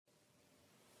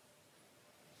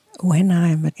when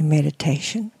I'm in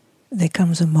meditation, there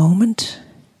comes a moment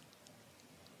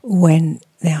when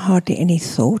there are hardly any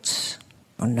thoughts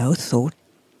or no thought,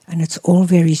 and it's all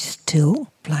very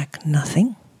still, like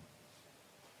nothing.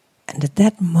 And at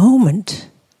that moment,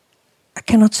 I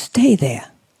cannot stay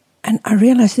there. And I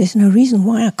realize there's no reason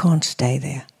why I can't stay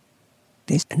there.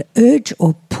 There's an urge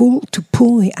or pull to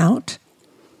pull me out,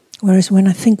 whereas when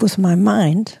I think with my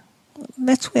mind,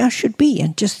 that's where I should be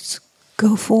and just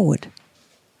go forward.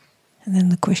 And then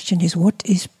the question is, what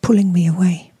is pulling me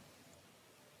away?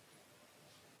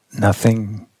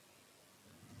 Nothing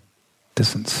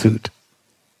doesn't suit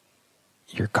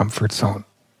your comfort zone.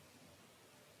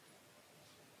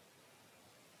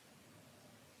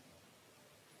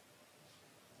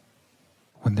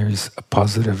 When there's a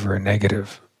positive or a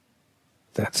negative,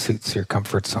 that suits your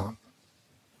comfort zone.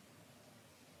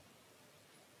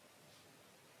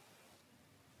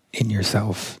 In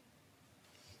yourself,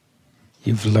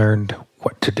 you've learned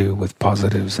what to do with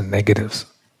positives and negatives.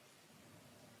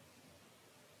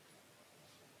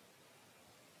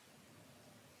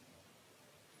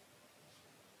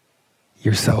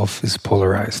 Yourself is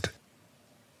polarized.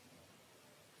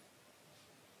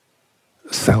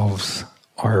 Selves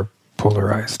are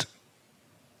polarized.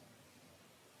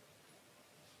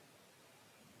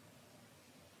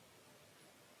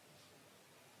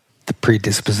 The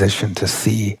predisposition to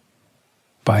see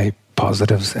by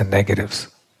positives and negatives.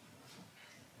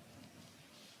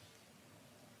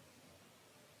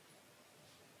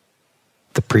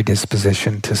 The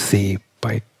predisposition to see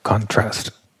by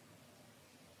contrast.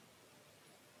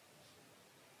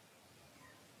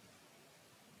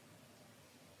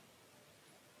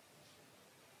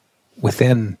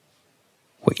 Within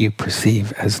what you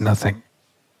perceive as nothing,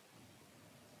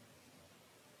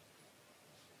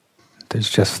 there's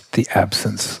just the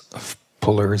absence of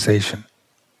polarization.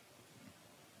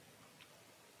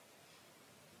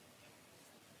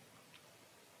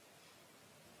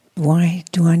 Why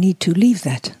do I need to leave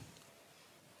that?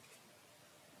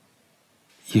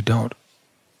 You don't.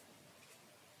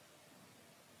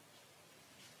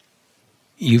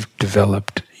 You've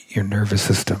developed your nervous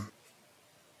system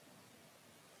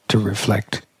to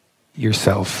reflect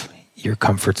yourself, your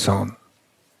comfort zone.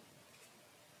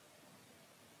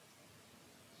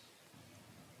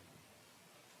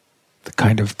 The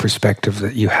kind of perspective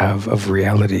that you have of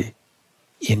reality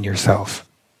in yourself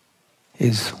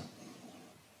is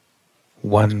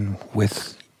one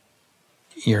with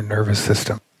your nervous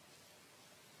system.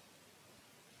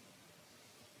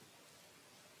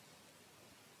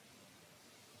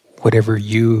 Whatever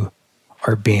you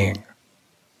are being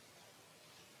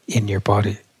in your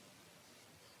body,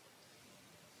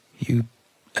 you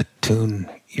attune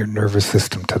your nervous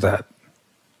system to that.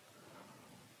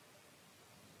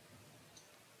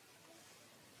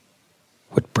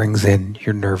 What brings in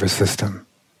your nervous system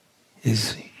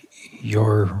is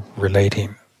your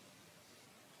relating,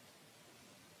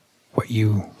 what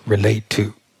you relate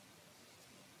to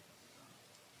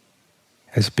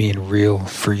as being real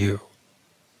for you.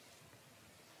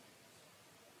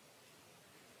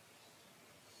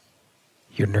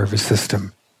 Your nervous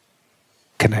system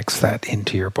connects that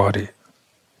into your body.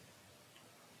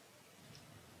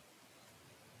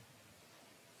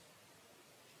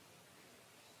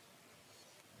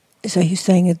 So you're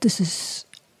saying that this is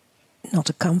not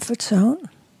a comfort zone?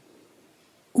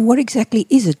 What exactly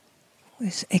is it?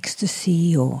 Is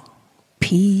ecstasy or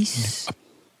peace?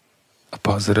 A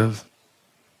positive.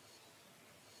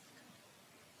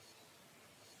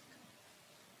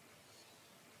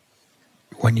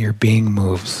 When your being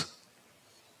moves,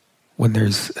 when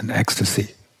there's an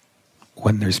ecstasy,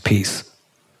 when there's peace,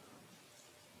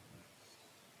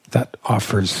 that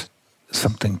offers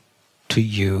something to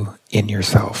you in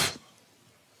yourself.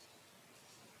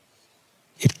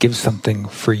 It gives something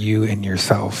for you in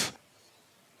yourself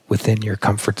within your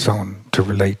comfort zone to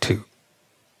relate to.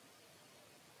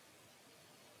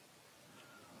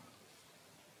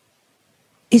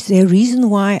 Is there a reason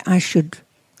why I should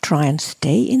try and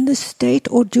stay in this state,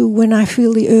 or do when I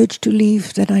feel the urge to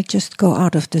leave that I just go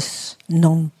out of this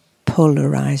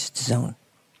non-polarized zone?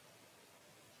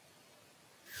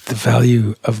 The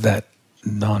value of that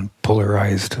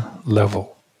non-polarized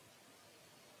level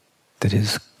that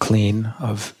is clean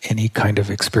of any kind of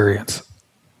experience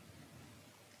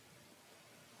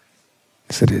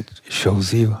is that it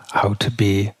shows you how to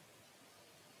be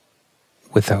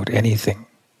without anything.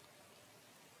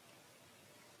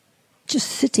 Just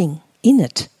sitting in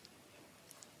it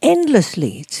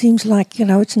endlessly. It seems like,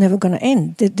 it's never going to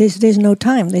end. There's no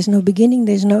time, there's no beginning,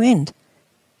 there's no end.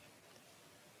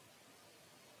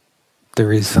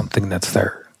 There is something that's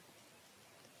there.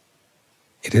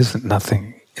 It isn't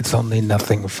nothing. It's only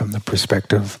nothing from the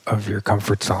perspective of your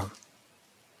comfort zone.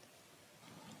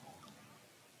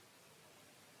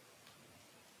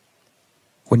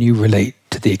 When you relate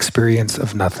to the experience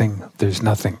of nothing, there's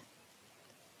nothing.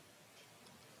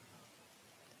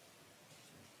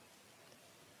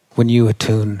 When you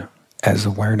attune as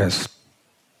awareness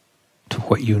to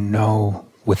what you know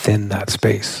within that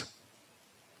space,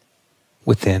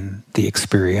 within the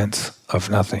experience of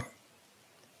nothing,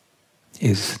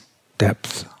 is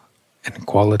depth and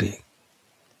quality.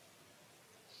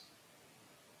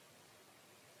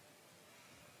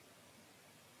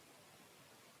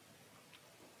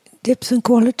 Depth and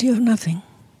quality of nothing.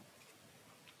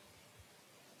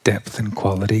 Depth and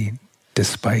quality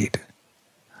despite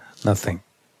nothing.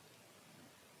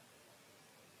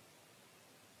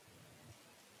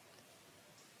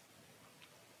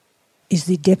 Is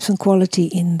the depth and quality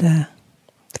in the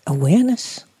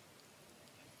awareness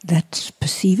that's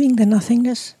perceiving the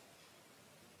nothingness?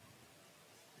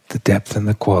 The depth and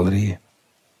the quality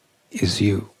is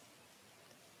you.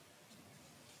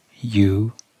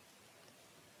 You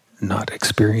not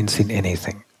experiencing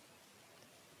anything.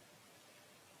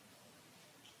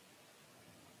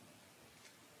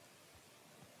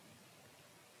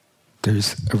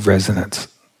 There's a resonance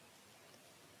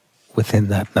within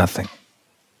that nothing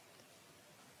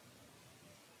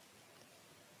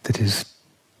that is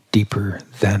deeper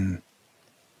than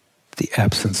the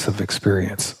absence of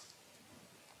experience.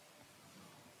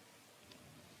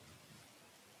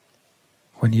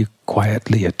 When you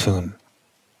quietly attune,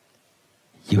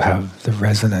 you have the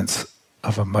resonance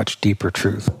of a much deeper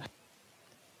truth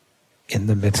in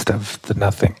the midst of the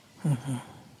nothing. Mm-hmm.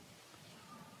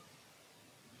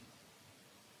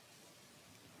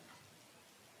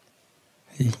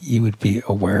 You would be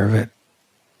aware of it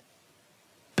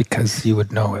because you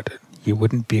would know it. You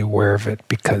wouldn't be aware of it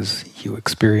because you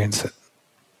experience it.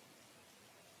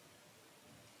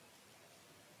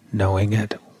 Knowing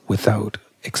it without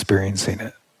experiencing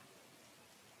it.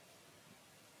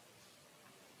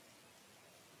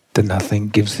 The nothing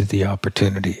gives you the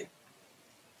opportunity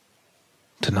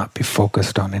to not be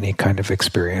focused on any kind of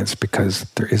experience because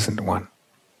there isn't one.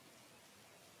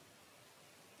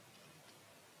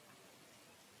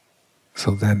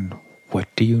 So then, what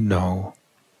do you know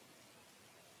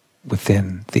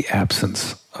within the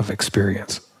absence of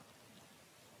experience?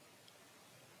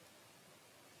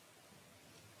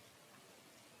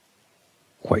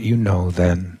 What you know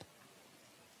then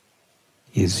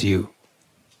is you.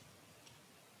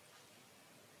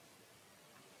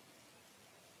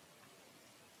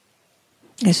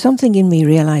 There's something in me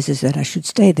realizes that I should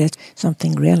stay there.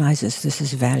 Something realizes this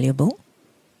is valuable.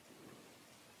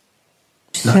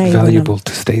 Not valuable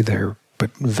to stay there,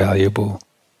 but valuable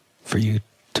for you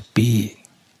to be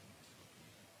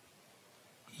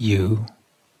you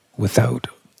without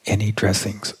any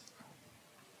dressings.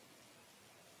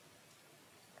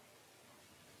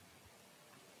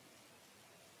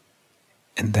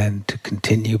 And then to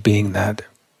continue being that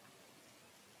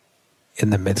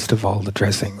in the midst of all the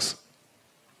dressings.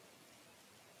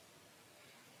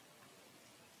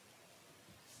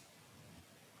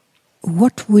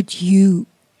 What would you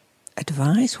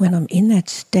advise when I'm in that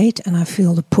state and I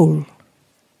feel the pull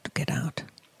to get out?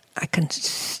 I can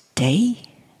stay.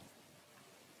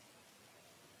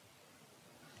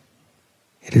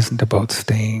 It isn't about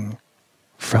staying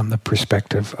from the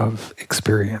perspective of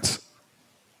experience.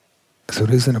 So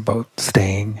it isn't about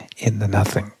staying in the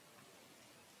nothing.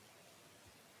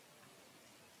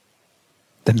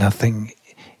 The nothing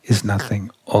is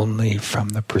nothing only from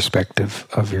the perspective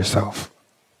of yourself.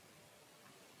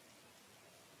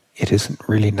 It isn't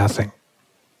really nothing.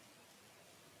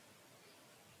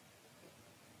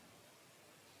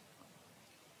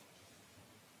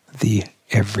 The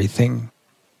everything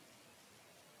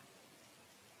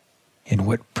in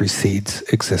what precedes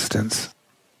existence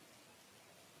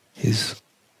is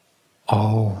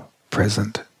all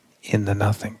present in the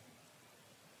nothing.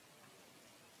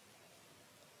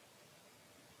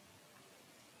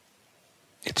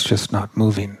 It's just not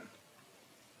moving.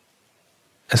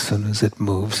 As soon as it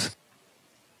moves,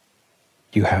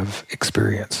 you have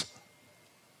experience.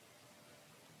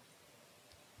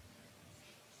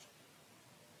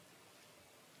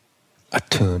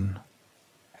 Attune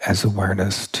as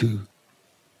awareness to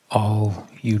all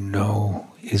you know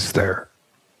is there.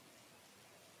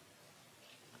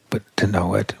 But to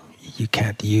know it, you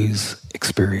can't use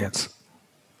experience.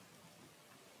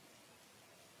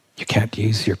 You can't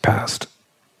use your past.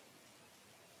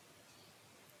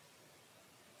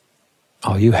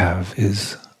 All you have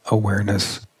is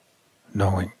awareness,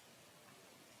 knowing.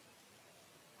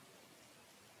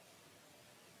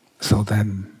 So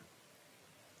then,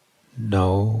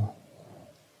 know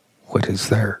what is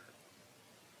there.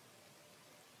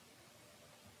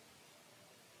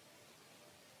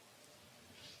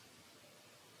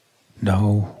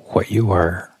 Know what you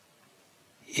are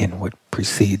in what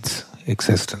precedes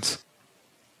existence.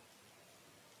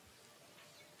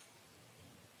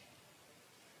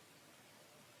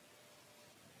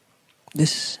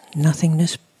 This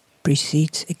nothingness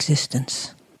precedes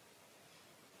existence.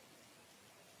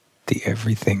 The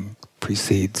everything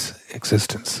precedes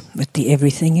existence. But the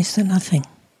everything is the nothing.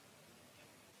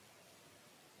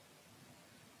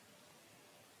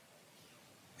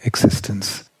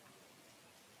 Existence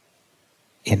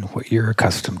in what you're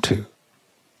accustomed to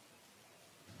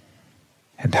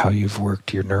and how you've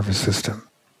worked your nervous system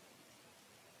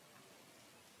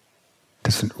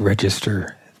doesn't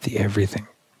register the everything.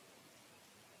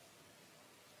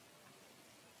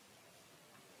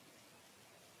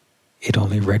 It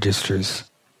only registers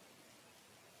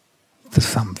the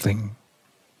something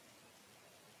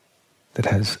that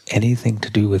has anything to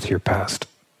do with your past.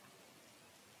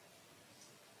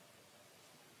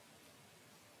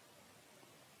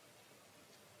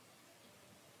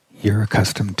 You're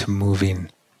accustomed to moving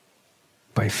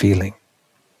by feeling.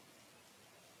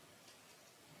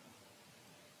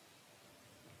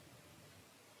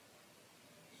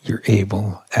 You're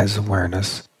able, as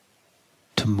awareness,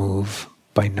 to move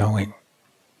by knowing.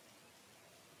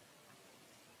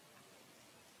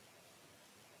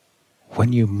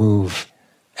 When you move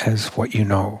as what you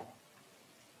know,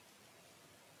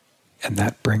 and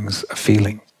that brings a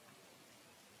feeling,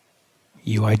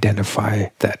 you identify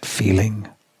that feeling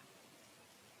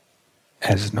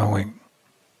as knowing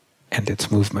and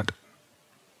its movement.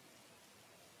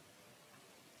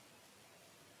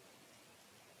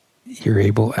 You're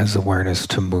able as awareness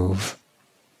to move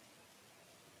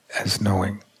as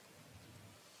knowing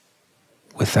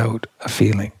without a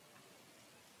feeling,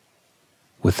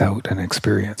 without an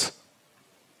experience.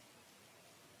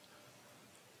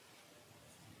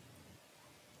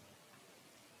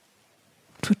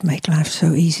 It would make life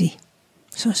so easy,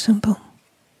 so simple.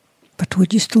 But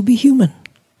would you still be human?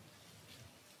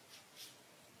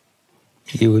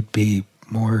 You would be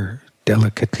more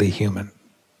delicately human.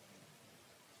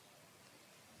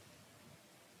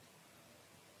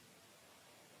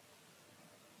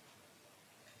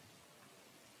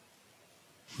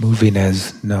 Moving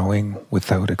as knowing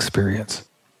without experience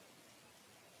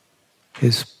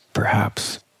is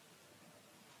perhaps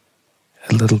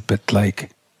a little bit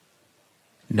like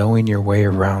knowing your way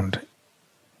around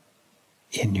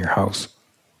in your house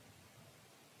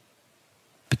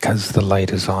because the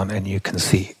light is on and you can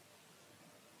see.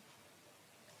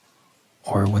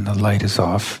 Or when the light is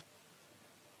off,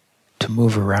 to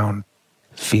move around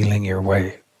feeling your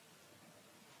way.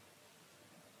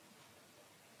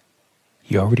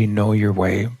 You already know your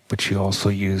way, but you also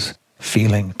use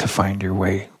feeling to find your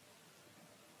way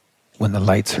when the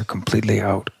lights are completely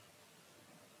out.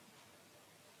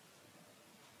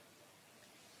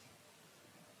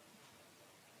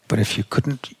 But if you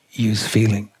couldn't use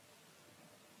feeling,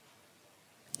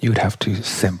 you would have to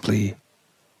simply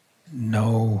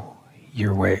know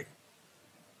your way.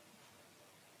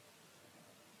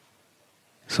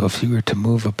 So if you were to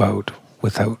move about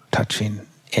without touching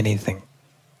anything,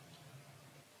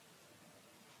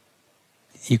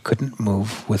 you couldn't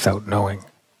move without knowing.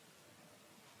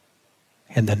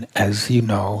 And then as you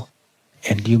know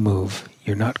and you move,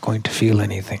 you're not going to feel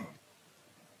anything.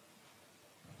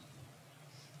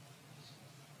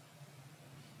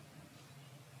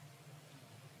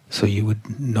 So you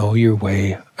would know your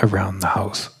way around the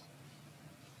house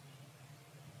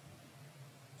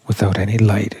without any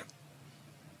light,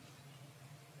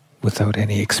 without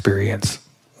any experience,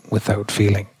 without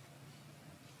feeling.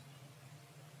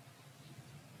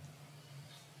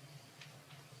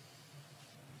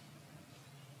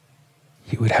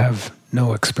 You would have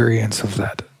no experience of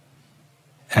that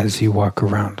as you walk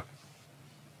around.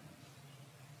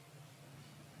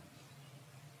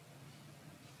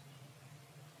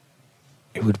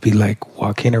 It would be like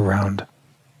walking around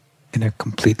in a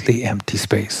completely empty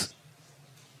space.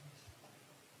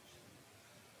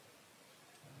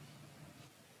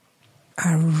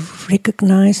 I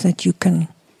recognize that you can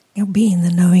be in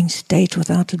the knowing state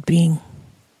without it being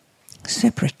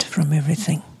separate from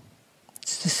everything.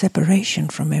 It's the separation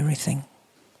from everything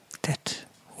that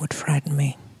would frighten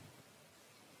me.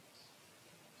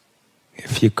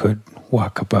 If you could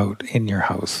walk about in your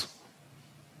house,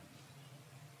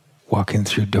 walking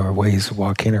through doorways,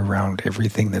 walking around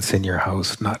everything that's in your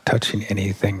house, not touching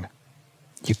anything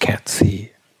you can't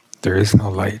see, there is no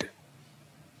light.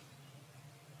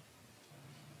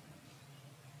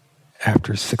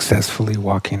 after successfully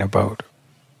walking about,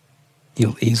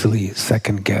 you'll easily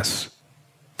second guess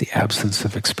the absence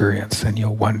of experience, and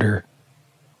you'll wonder,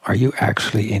 are you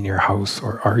actually in your house,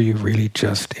 or are you really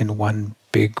just in one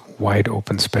big wide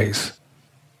open space,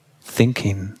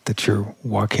 thinking that you're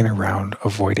walking around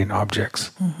avoiding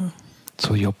objects? Mm-hmm.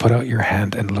 So you'll put out your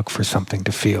hand and look for something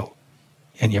to feel,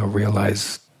 and you'll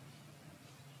realize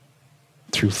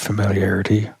through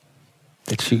familiarity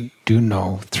that you do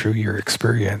know through your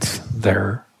experience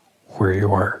there where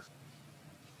you are.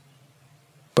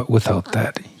 But without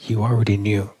that, you already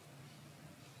knew.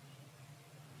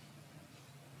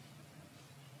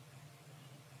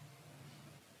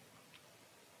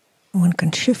 One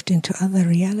can shift into other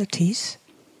realities,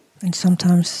 and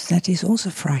sometimes that is also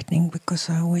frightening, because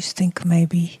I always think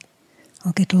maybe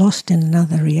I'll get lost in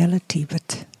another reality,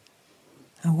 but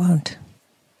I won't.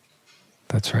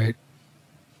 That's right.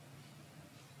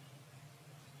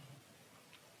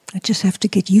 I just have to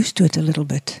get used to it a little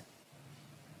bit.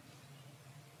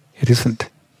 It isn't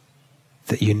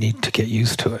that you need to get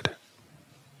used to it.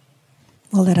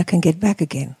 Well, that I can get back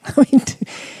again. I mean,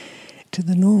 to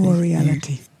the normal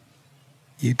reality.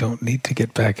 You don't need to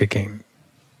get back again.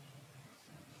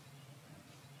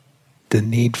 The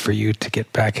need for you to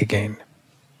get back again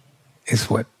is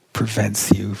what prevents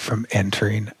you from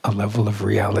entering a level of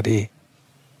reality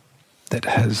that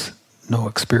has no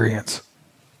experience.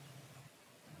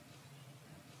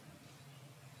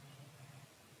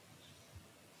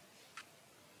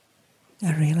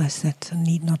 I realize that I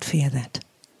need not fear that.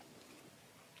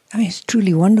 I mean, it's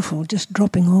truly wonderful, just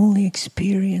dropping all the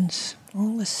experience,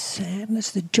 all the sadness,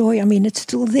 the joy. I mean, it's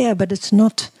still there, but it's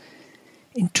not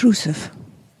intrusive.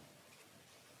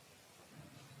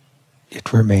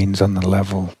 It remains on the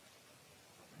level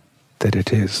that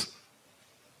it is.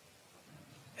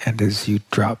 And as you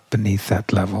drop beneath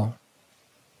that level,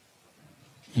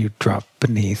 you drop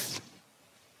beneath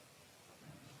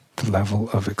the level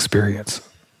of experience.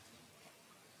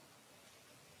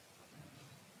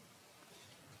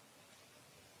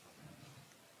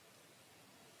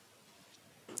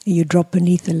 You drop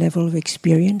beneath the level of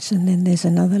experience, and then there's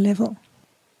another level.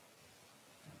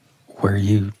 Where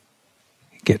you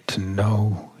get to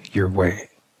know your way.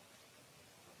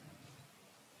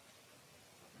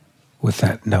 With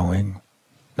that knowing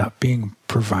not being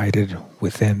provided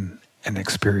within an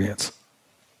experience.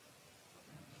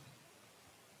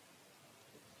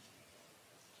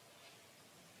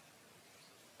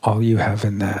 All you have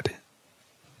in that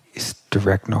is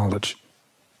direct knowledge.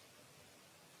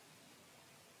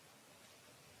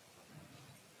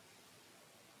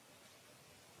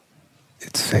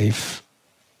 It's safe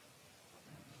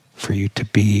for you to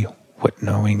be what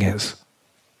knowing is,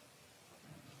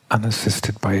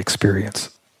 unassisted by experience.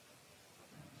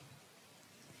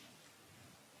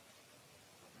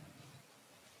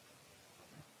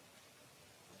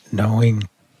 Knowing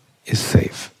is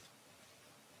safe.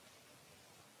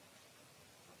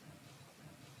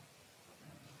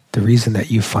 The reason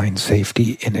that you find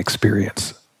safety in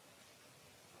experience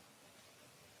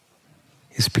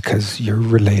is because you're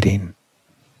relating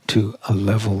to a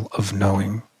level of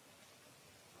knowing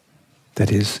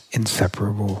that is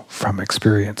inseparable from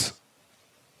experience.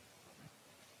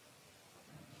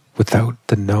 Without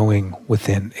the knowing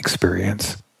within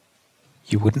experience,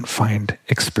 you wouldn't find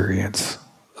experience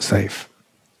safe.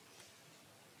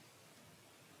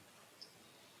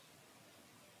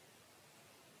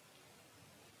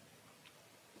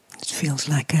 It feels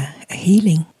like a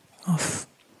healing of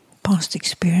past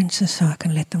experiences, so I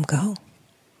can let them go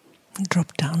and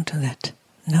drop down to that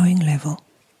knowing level.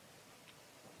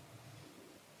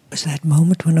 It was that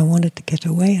moment when I wanted to get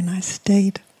away, and I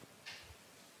stayed.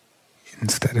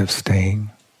 Instead of staying,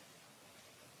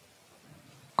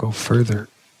 go further.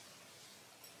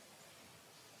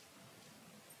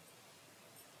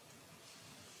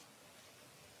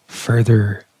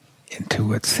 Further into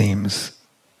what seems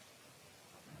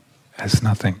as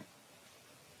nothing.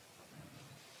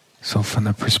 So from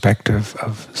the perspective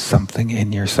of something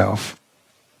in yourself,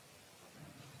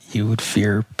 you would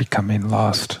fear becoming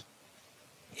lost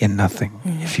in nothing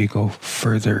if you go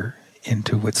further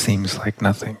into what seems like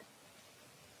nothing.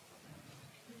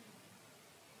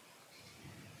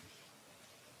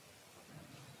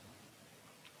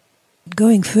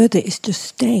 Going further is just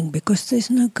staying, because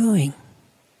there's no going.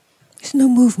 There's no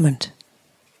movement.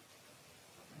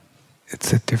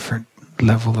 It's a different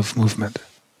level of movement.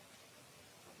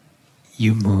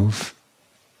 You move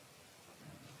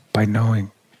by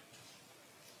knowing.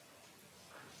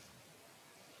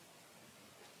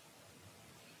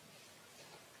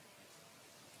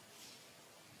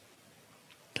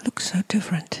 It looks so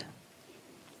different.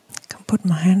 put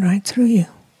my hand right through you.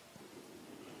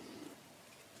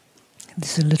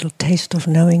 This is a little taste of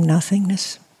knowing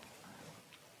nothingness.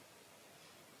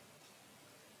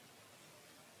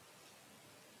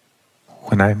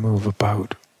 When I move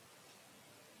about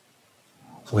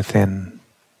within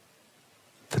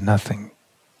the nothing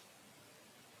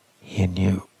in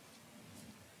you,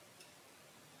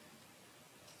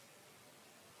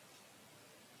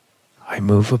 I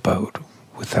move about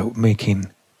without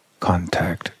making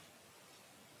contact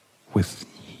with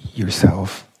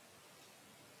yourself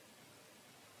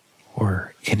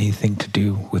or anything to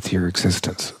do with your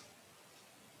existence.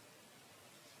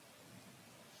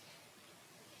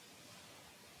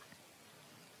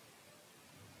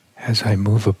 As I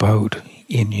move about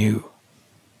in you,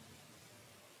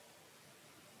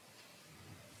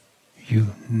 you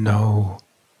know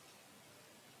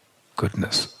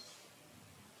goodness.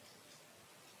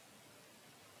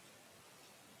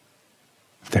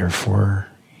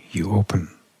 Therefore, you open.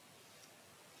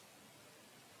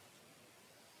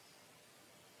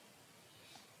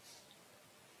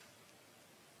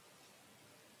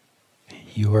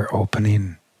 You are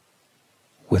opening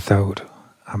without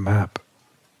a map.